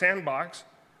over to a sandbox,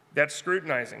 that's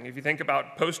scrutinizing. If you think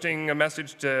about posting a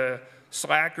message to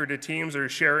Slack or to Teams or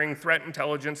sharing threat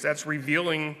intelligence, that's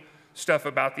revealing stuff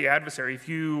about the adversary. If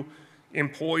you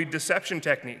employ deception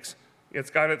techniques, it's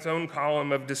got its own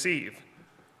column of deceive,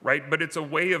 right? But it's a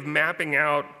way of mapping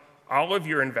out all of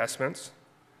your investments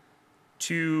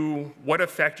to what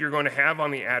effect you're going to have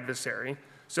on the adversary.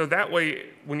 So that way,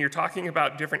 when you're talking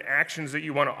about different actions that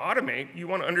you want to automate, you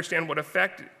want to understand what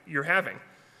effect you're having.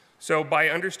 So by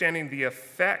understanding the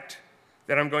effect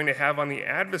that I'm going to have on the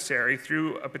adversary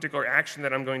through a particular action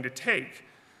that I'm going to take,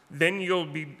 then you'll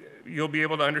be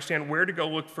able to understand where to go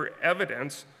look for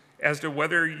evidence as to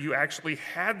whether you actually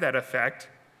had that effect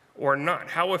or not.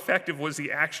 How effective was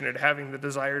the action at having the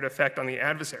desired effect on the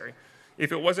adversary?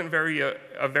 If it wasn't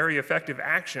a very effective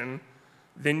action,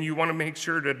 then you want to make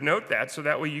sure to note that, so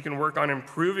that way you can work on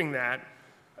improving that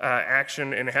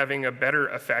action and having a better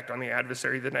effect on the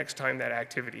adversary the next time that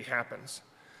activity happens.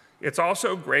 It's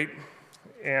also great,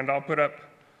 and I'll put up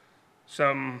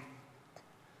some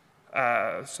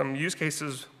use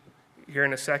cases here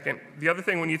in a second. The other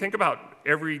thing, when you think about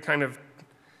every kind of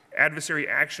adversary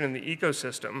action in the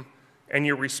ecosystem and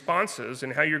your responses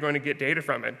and how you're going to get data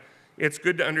from it, it's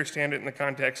good to understand it in the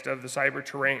context of the cyber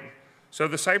terrain. So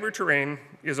the cyber terrain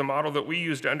is a model that we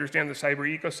use to understand the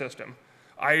cyber ecosystem.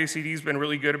 IACD has been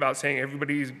really good about saying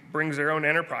everybody brings their own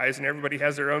enterprise and everybody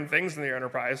has their own things in their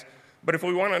enterprise. But if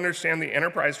we want to understand the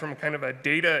enterprise from kind of a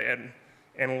data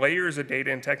and layers of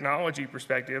data and technology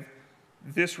perspective,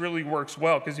 this really works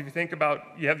well. Because if you think about,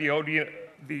 you have the old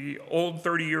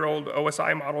 30-year-old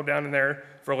OSI model down in there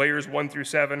for layers 1 through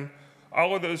 7.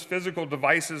 All of those physical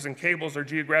devices and cables are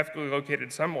geographically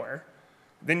located somewhere.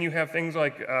 Then you have things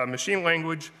like machine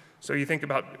language. So you think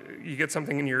about, you get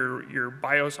something in your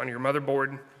BIOS on your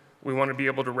motherboard. We want to be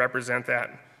able to represent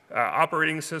that.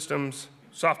 Operating systems,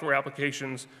 software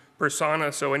applications,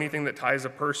 persona, so anything that ties a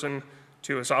person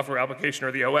to a software application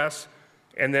or the OS,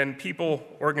 and then people,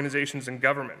 organizations, and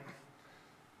government.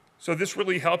 So this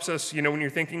really helps us, when you're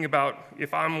thinking about,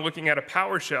 if I'm looking at a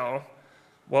PowerShell,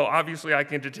 well, obviously I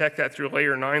can detect that through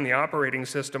layer 9, the operating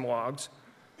system logs.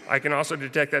 I can also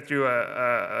detect that through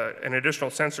an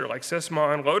additional sensor like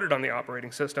Sysmon loaded on the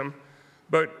operating system.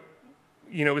 But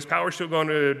is PowerShell going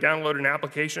to download an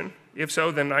application? If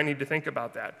so, then I need to think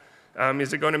about that.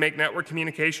 Is it going to make network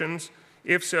communications?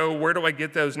 If so, where do I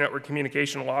get those network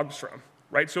communication logs from?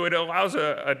 Right? So it allows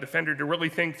a defender to really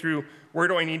think through, where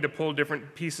do I need to pull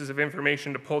different pieces of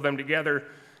information to pull them together?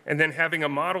 And then having a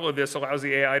model of this allows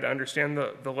the AI to understand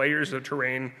the layers of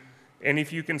terrain. And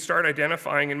if you can start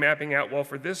identifying and mapping out, well,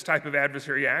 for this type of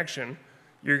adversary action,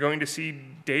 you're going to see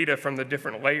data from the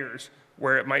different layers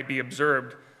where it might be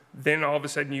observed. Then all of a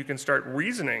sudden you can start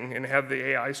reasoning and have the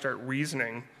AI start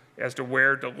reasoning as to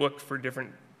where to look for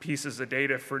different pieces of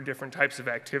data for different types of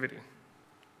activity.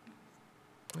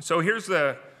 So here's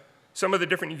some of the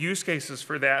different use cases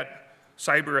for that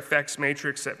cyber effects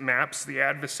matrix that maps the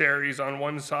adversaries on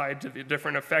one side to the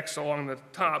different effects along the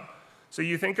top. So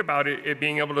you think about it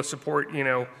being able to support,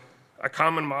 a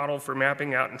common model for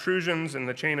mapping out intrusions and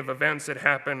the chain of events that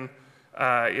happen.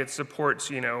 It supports,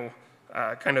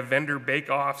 kind of vendor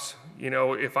bake-offs.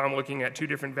 If I'm looking at two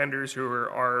different vendors who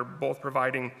are both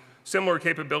providing similar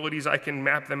capabilities, I can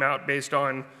map them out based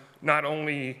on not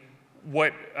only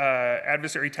what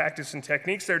adversary tactics and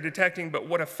techniques they're detecting, but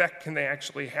what effect can they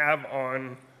actually have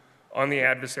on the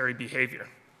adversary behavior.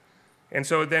 And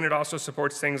so then it also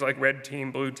supports things like red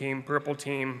team, blue team, purple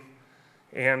team.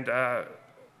 And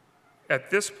at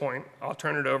this point, I'll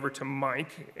turn it over to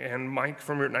Mike. And Mike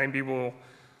from Route 9B will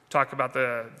talk about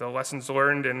the lessons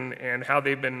learned and how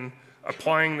they've been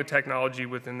applying the technology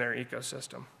within their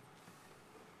ecosystem.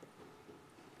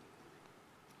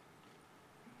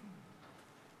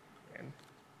 And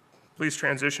please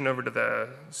transition over to the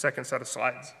second set of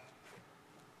slides.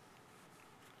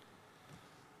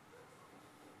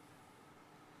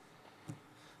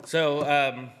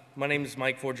 So my name is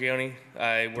Mike Forgione.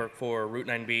 I work for Route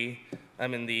 9B.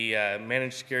 I'm in the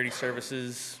managed security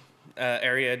services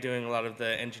area doing a lot of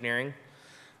the engineering.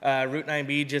 Route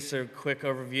 9B, just a quick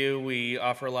overview, we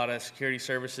offer a lot of security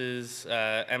services,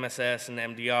 MSS and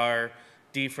MDR,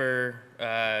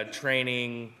 DFIR,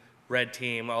 training, red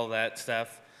team, all that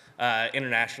stuff,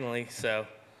 internationally. So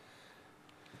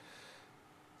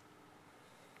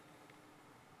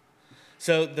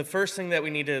the first thing that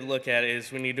we need to look at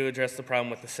is we need to address the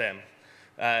problem with the SIM.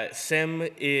 SIM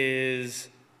is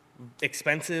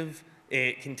expensive,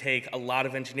 it can take a lot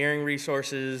of engineering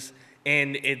resources,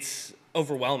 and it's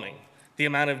overwhelming. The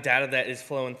amount of data that is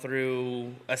flowing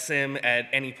through a SIM at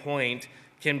any point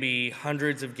can be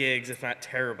hundreds of gigs, if not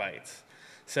terabytes.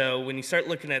 So when you start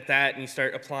looking at that and you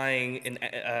start applying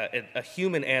a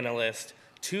human analyst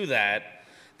to that,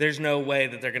 there's no way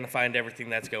that they're going to find everything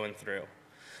that's going through.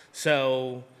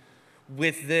 So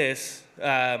with this,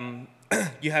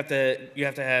 you have to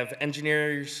have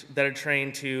engineers that are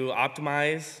trained to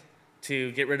optimize,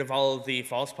 to get rid of all of the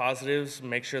false positives,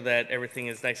 make sure that everything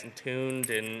is nice and tuned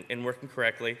and working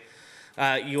correctly.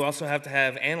 You also have to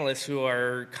have analysts who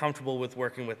are comfortable with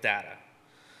working with data.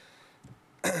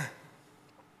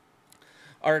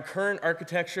 Our current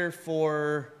architecture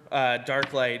for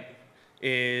DarkLight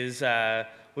is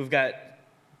we've got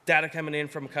data coming in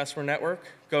from a customer network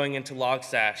going into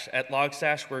Logstash. At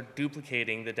Logstash, we're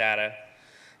duplicating the data,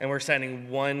 and we're sending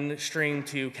one stream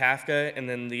to Kafka and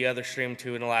then the other stream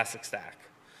to an Elasticstack.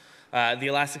 The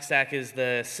Elasticstack is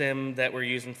the SIM that we're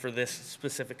using for this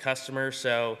specific customer,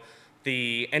 so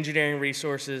the engineering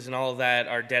resources and all of that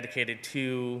are dedicated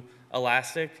to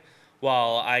Elastic,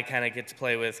 while I kind of get to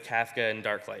play with Kafka and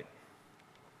DarkLight.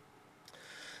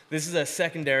 This is a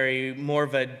secondary, more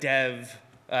of a dev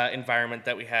environment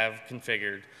that we have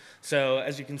configured. So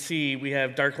as you can see, we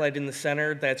have DarkLight in the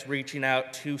center that's reaching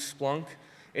out to Splunk.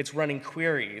 It's running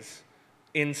queries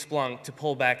in Splunk to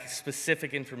pull back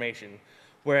specific information,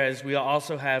 whereas we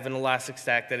also have an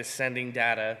Elasticstack that is sending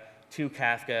data to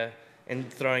Kafka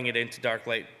and throwing it into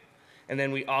DarkLight. And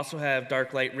then we also have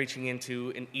DarkLight reaching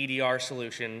into an EDR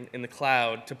solution in the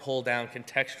cloud to pull down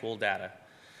contextual data.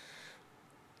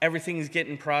 Everything is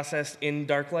getting processed in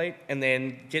DarkLight and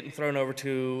then getting thrown over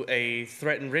to a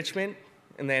threat enrichment,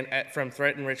 and then from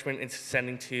threat enrichment, it's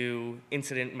sending to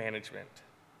incident management.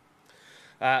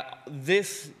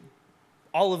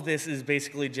 All of this is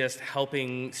basically just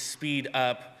helping speed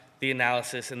up the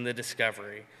analysis and the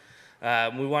discovery.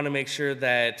 We want to make sure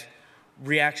that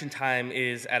reaction time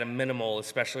is at a minimal,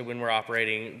 especially when we're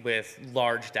operating with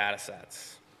large data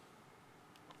sets.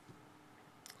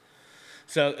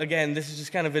 So again, this is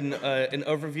just kind of an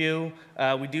overview.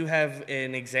 We do have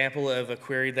an example of a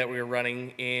query that we were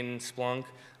running in Splunk,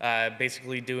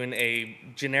 basically doing a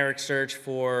generic search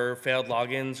for failed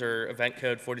logins or event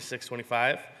code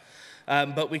 4625.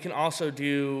 But we can also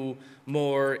do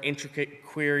more intricate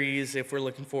queries if we're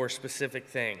looking for specific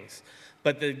things.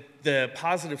 But the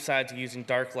positive side to using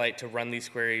DarkLight to run these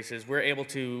queries is we're able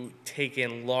to take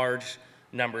in large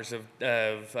numbers of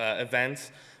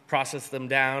events, process them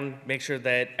down, make sure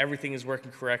that everything is working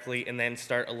correctly, and then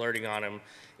start alerting on them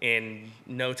in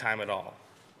no time at all.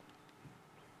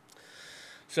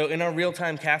 So in our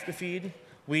real-time Kafka feed,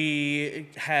 we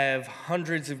have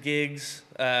hundreds of gigs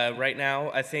right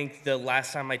now. I think the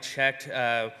last time I checked,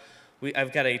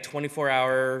 I've got a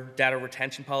 24-hour data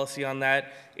retention policy on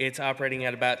that. It's operating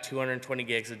at about 220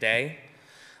 gigs a day.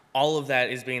 All of that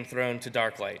is being thrown to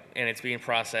DarkLight, and it's being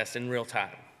processed in real time.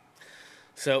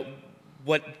 So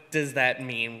what does that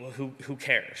mean? Who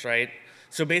cares, right?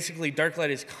 So basically, DarkLight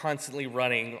is constantly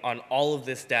running on all of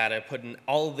this data, putting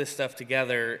all of this stuff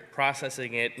together,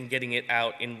 processing it, and getting it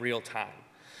out in real time.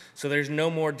 So there's no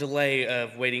more delay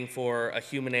of waiting for a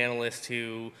human analyst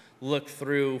to look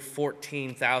through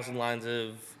 14,000 lines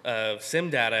of SIM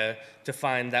data to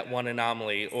find that one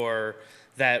anomaly or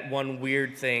that one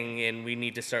weird thing, and we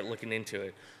need to start looking into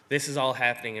it. This is all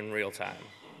happening in real time.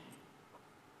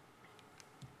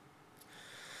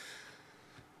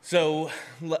 So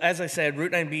as I said,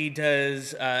 Route 9B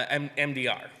does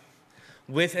MDR.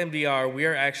 With MDR, we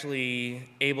are actually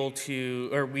able to,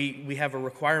 or we have a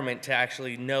requirement to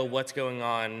actually know what's going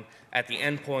on at the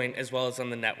endpoint as well as on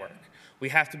the network. We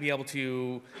have to be able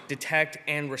to detect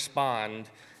and respond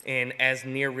in as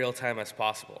near real time as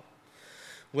possible.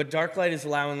 What DarkLight is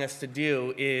allowing us to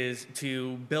do is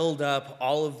to build up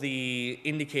all of the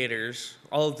indicators,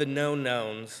 all of the known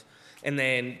knowns, and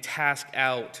then task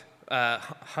out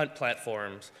hunt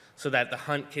platforms so that the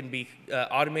hunt can be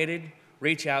automated,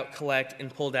 reach out, collect,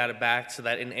 and pull data back so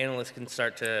that an analyst can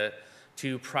start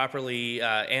to properly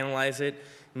analyze it,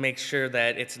 make sure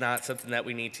that it's not something that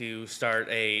we need to start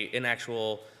an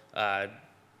actual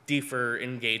defer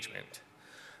engagement.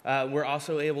 We're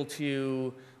also able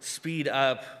to speed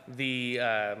up the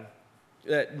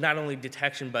not only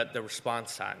detection but the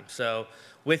response time. So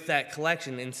with that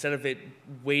collection, instead of it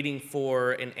waiting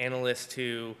for an analyst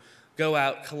to go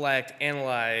out, collect,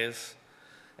 analyze,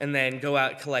 and then go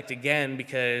out, collect again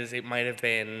because it might have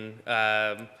been,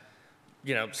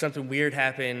 something weird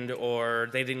happened, or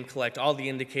they didn't collect all the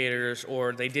indicators,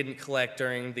 or they didn't collect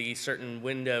during the certain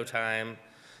window time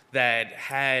that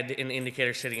had an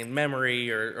indicator sitting in memory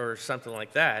or something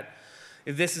like that.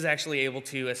 This is actually able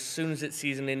to, as soon as it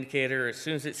sees an indicator, as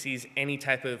soon as it sees any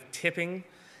type of tipping,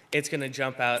 it's going to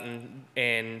jump out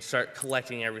and start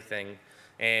collecting everything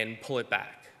and pull it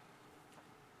back.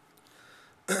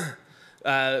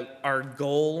 Our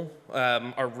goal,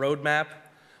 our roadmap,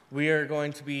 we are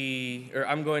going to be, or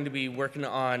I'm going to be working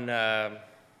on, here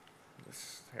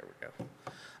we go.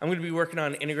 I'm going to be working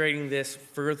on integrating this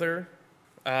further,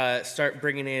 start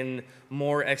bringing in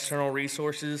more external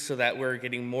resources so that we're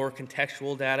getting more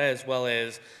contextual data as well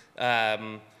as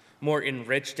more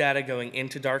enriched data going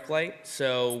into DarkLight.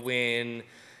 So when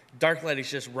DarkLight is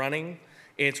just running,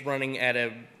 it's running at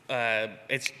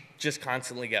it's just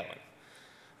constantly going.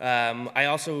 I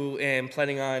also am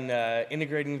planning on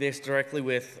integrating this directly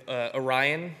with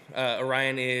Orion.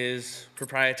 Orion is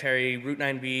proprietary Route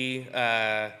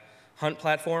 9B hunt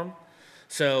platform.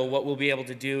 So what we'll be able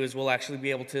to do is we'll actually be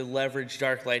able to leverage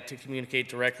DarkLight to communicate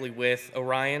directly with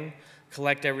Orion,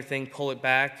 collect everything, pull it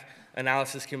back.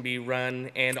 Analysis can be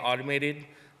run and automated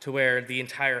to where the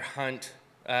entire hunt,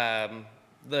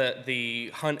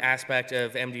 the hunt aspect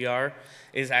of MDR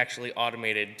is actually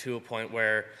automated to a point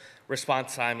where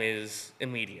response time is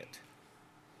immediate.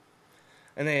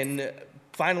 And then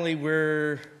finally,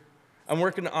 I'm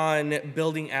working on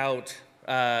building out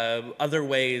other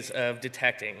ways of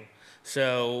detecting.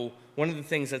 So one of the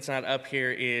things that's not up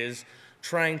here is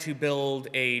trying to build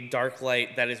a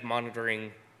DarkLight that is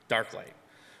monitoring DarkLight,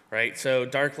 right? So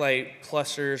DarkLight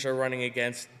clusters are running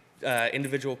against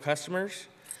individual customers.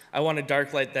 I want a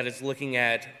DarkLight that is looking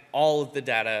at all of the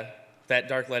data that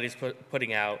DarkLight is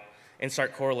putting out and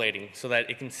start correlating so that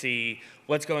it can see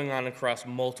what's going on across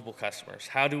multiple customers.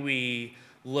 How do we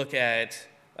look at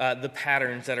the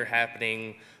patterns that are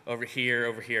happening over here,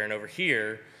 and over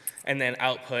here, and then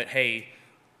output, hey,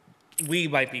 we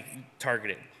might be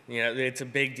targeted. You know, it's a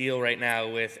big deal right now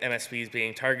with MSPs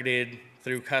being targeted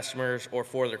through customers or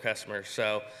for their customers.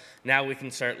 So now we can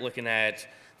start looking at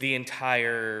the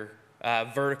entire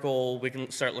vertical. We can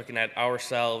start looking at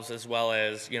ourselves as well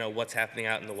as, you know, what's happening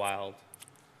out in the wild.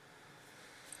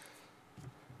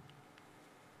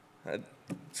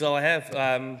 That's all I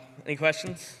have. Any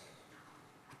questions?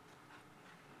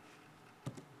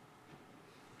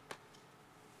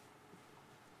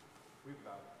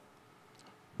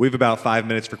 We have about 5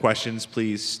 minutes for questions.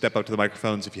 Please step up to the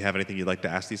microphones if you have anything you'd like to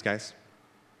ask these guys.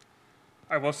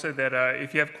 I will say that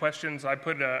if you have questions, I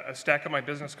put a stack of my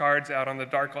business cards out on the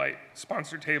DarkLight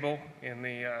sponsor table in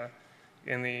the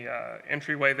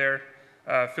entryway there.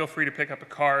 Feel free to pick up a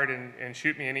card and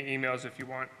shoot me any emails if you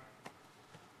want.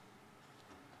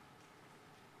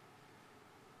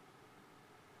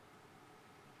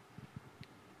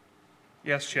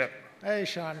 Yes, Chip. Hey,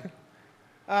 Shawn.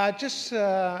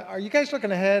 Are you guys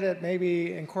looking ahead at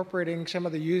maybe incorporating some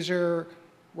of the user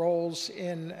roles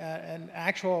in an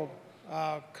actual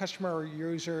customer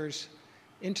users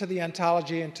into the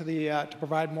ontology and to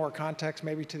provide more context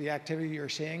maybe to the activity you're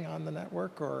seeing on the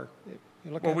network, or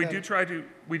you looking well, at we that?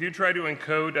 do try to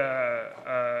encode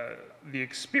the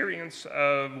experience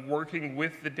of working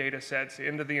with the data sets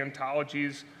into the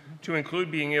ontologies to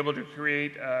include being able to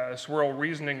create swirl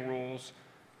reasoning rules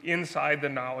inside the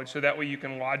knowledge, so that way you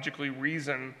can logically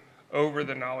reason over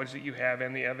the knowledge that you have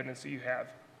and the evidence that you have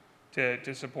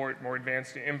to support more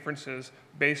advanced inferences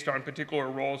based on particular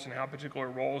roles and how particular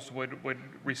roles would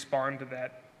respond to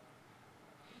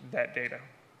that data.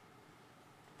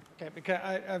 Okay, because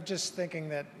I'm just thinking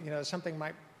that, you know, something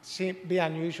might be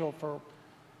unusual for,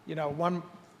 you know,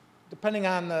 depending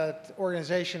on the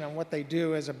organization and what they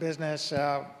do as a business,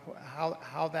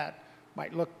 how that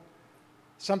might look.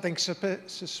 Something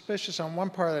suspicious on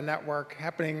one part of the network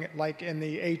happening like in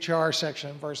the HR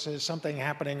section versus something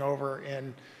happening over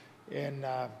in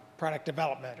product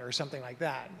development or something like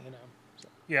that, you know. So.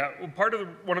 Yeah, well,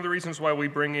 one of the reasons why we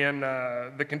bring in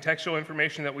the contextual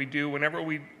information that we do whenever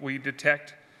we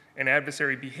detect an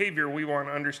adversary behavior, we want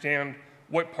to understand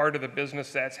what part of the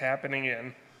business that's happening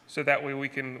in, so that way we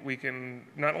can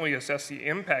not only assess the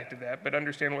impact of that, but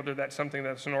understand whether that's something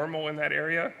that's normal in that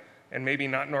area and maybe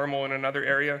not normal in another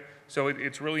area. So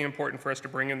it's really important for us to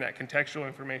bring in that contextual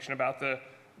information about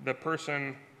the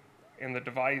person and the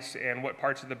device and what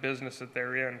parts of the business that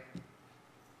they're in.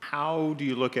 How do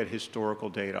you look at historical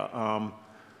data?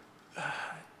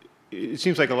 It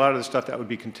seems like a lot of the stuff that would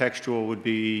be contextual would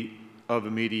be of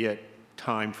immediate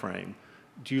time frame.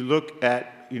 Do you look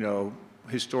at, you know,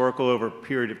 historical over a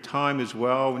period of time as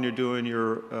well when you're doing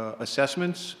your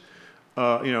assessments?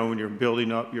 You know, when you're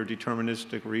building up your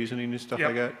deterministic reasoning and stuff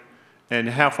like that? And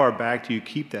how far back do you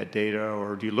keep that data,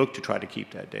 or do you look to try to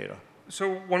keep that data?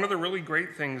 So one of the really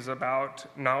great things about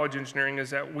knowledge engineering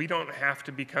is that we don't have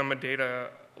to become a data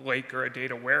lake or a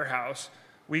data warehouse.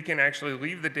 We can actually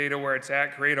leave the data where it's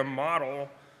at, create a model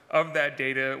of that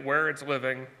data, where it's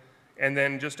living, and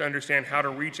then just understand how to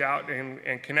reach out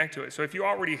and connect to it. So if you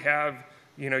already have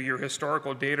your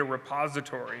historical data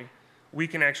repository, we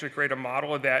can actually create a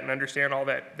model of that and understand all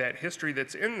that history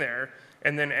that's in there.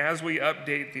 And then as we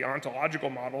update the ontological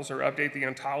models or update the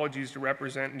ontologies to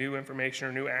represent new information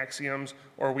or new axioms,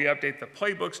 or we update the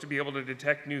playbooks to be able to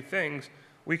detect new things,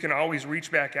 we can always reach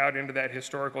back out into that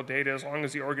historical data as long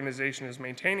as the organization is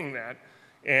maintaining that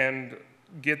and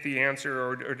get the answer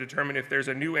or determine if there's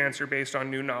a new answer based on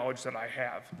new knowledge that I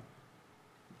have.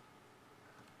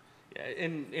 Yeah,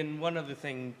 and one other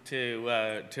thing to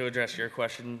address your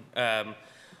question,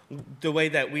 the way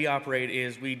that we operate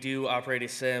is we do operate a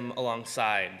SIM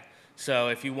alongside. So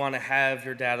if you want to have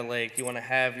your data lake, you want to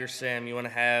have your SIM, you want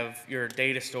to have your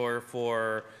data store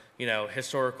for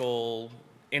historical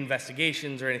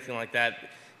investigations or anything like that,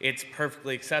 it's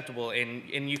perfectly acceptable,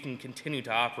 and you can continue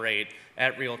to operate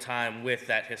at real time with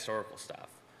that historical stuff.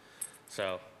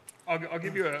 So I'll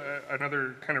give you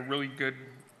another kind of really good,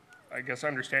 I guess,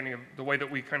 understanding of the way that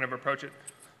we kind of approach it.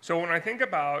 So when I think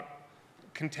about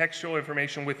contextual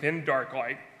information within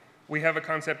DarkLight, we have a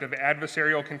concept of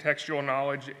adversarial contextual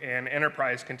knowledge and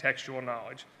enterprise contextual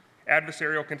knowledge.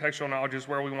 Adversarial contextual knowledge is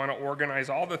where we want to organize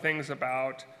all the things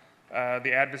about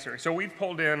the adversary. So we've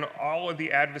pulled in all of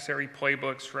the adversary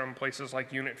playbooks from places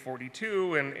like Unit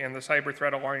 42 and the Cyber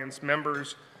Threat Alliance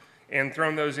members and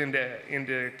thrown those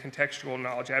into contextual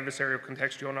knowledge, adversarial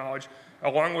contextual knowledge,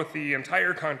 along with the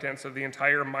entire contents of the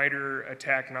entire MITRE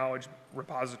ATT&CK knowledge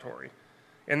repository.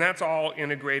 And that's all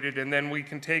integrated, and then we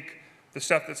can take the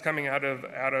stuff that's coming out of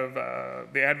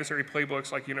the adversary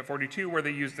playbooks like Unit 42, where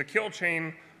they use the kill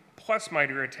chain plus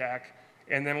MITRE ATT&CK,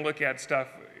 and then look at stuff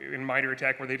in MITRE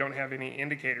ATT&CK where they don't have any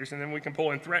indicators. And then we can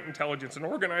pull in threat intelligence and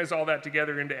organize all that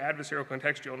together into adversarial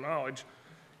contextual knowledge.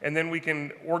 And then we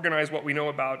can organize what we know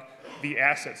about the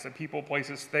assets, the people,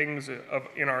 places, things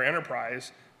in our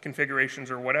enterprise, configurations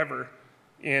or whatever,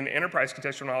 in enterprise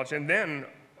contextual knowledge. And then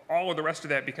all of the rest of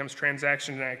that becomes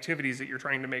transactions and activities that you're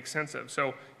trying to make sense of.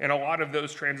 So, and a lot of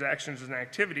those transactions and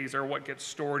activities are what gets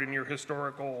stored in your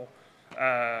historical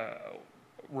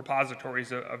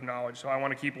repositories of knowledge. So I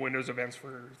want to keep Windows events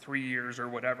for 3 years or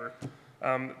whatever.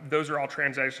 Those are all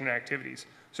transaction activities.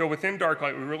 So within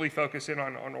DarkLight, we really focus in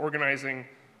on organizing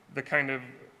the kind of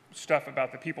stuff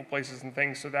about the people, places, and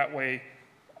things, so that way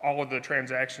all of the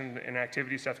transaction and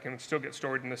activity stuff can still get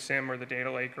stored in the SIM or the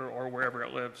data lake or wherever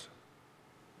it lives.